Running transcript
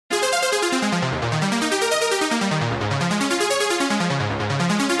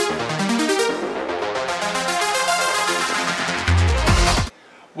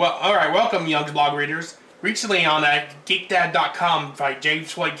Alright, welcome young blog readers. Recently on geekdad.com by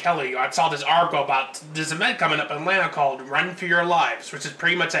James Floyd Kelly, I saw this article about this event coming up in Atlanta called Run for Your Lives, which is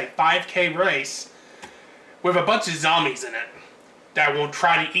pretty much a 5K race with a bunch of zombies in it that will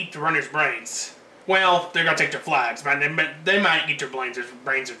try to eat the runner's brains. Well, they're going to take their flags, but they might eat their brains as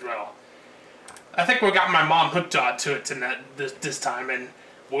well. I think we got my mom hooked on to it this time, and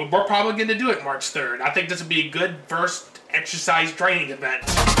we're probably going to do it March 3rd. I think this would be a good first exercise training event.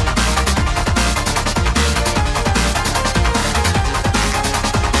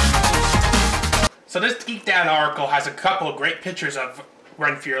 So this Geek Dad article has a couple of great pictures of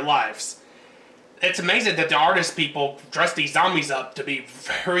Run for Your Lives. It's amazing that the artist people dress these zombies up to be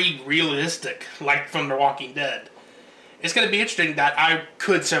very realistic, like from The Walking Dead. It's going to be interesting that I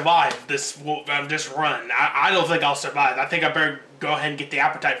could survive this run. I don't think I'll survive. I think I better go ahead and get the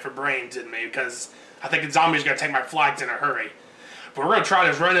appetite for brains in me, because I think the zombies are going to take my flags in a hurry. But we're going to try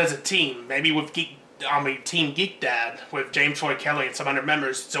this run as a team, maybe with Team Geek Dad, with James Floyd Kelly and some other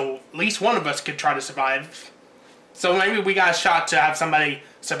members, so at least one of us could try to survive. So maybe we got a shot to have somebody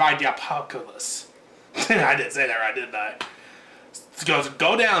survive the apocalypse. I didn't say that right, didn't I? So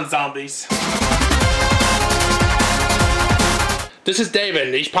go down, zombies. This is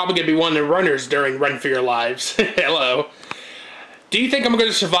David. He's probably going to be one of the runners during Run for Your Lives. Hello. Do you think I'm going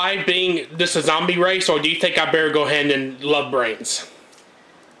to survive being this a zombie race, or do you think I better go ahead and love brains?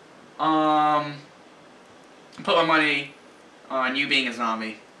 Put my money on you being a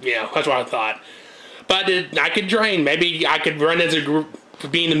zombie. Yeah, that's what I thought. But I could train. Maybe I could run as a group,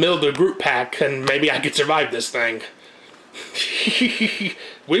 be in the middle of the group pack, and maybe I could survive this thing.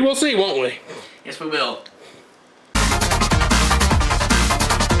 We will see, won't we? Yes, we will.